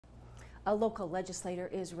A local legislator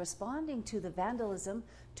is responding to the vandalism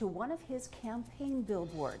to one of his campaign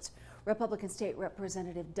billboards. Republican State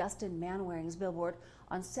Representative Dustin Manwaring's billboard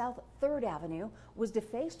on South 3rd Avenue was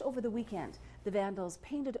defaced over the weekend. The vandals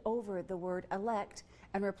painted over the word elect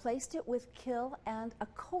and replaced it with kill, and a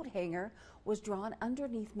coat hanger was drawn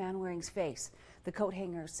underneath Manwaring's face. The coat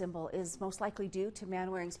hanger symbol is most likely due to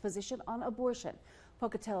Manwaring's position on abortion.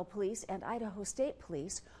 Pocatello Police and Idaho State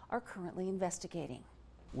Police are currently investigating.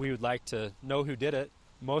 We would like to know who did it,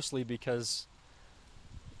 mostly because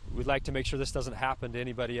we'd like to make sure this doesn't happen to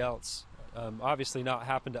anybody else. Obviously not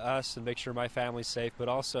happen to us, and make sure my family's safe, but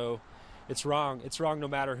also it's wrong. It's wrong no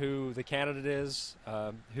matter who the candidate is,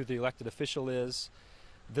 who the elected official is.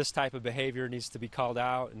 This type of behavior needs to be called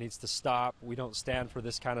out. It needs to stop. We don't stand for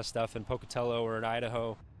this kind of stuff in Pocatello or in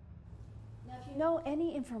Idaho. Now, if you know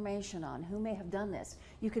any information on who may have done this,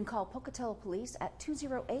 you can call Pocatello Police at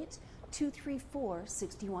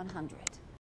 208-234-6100.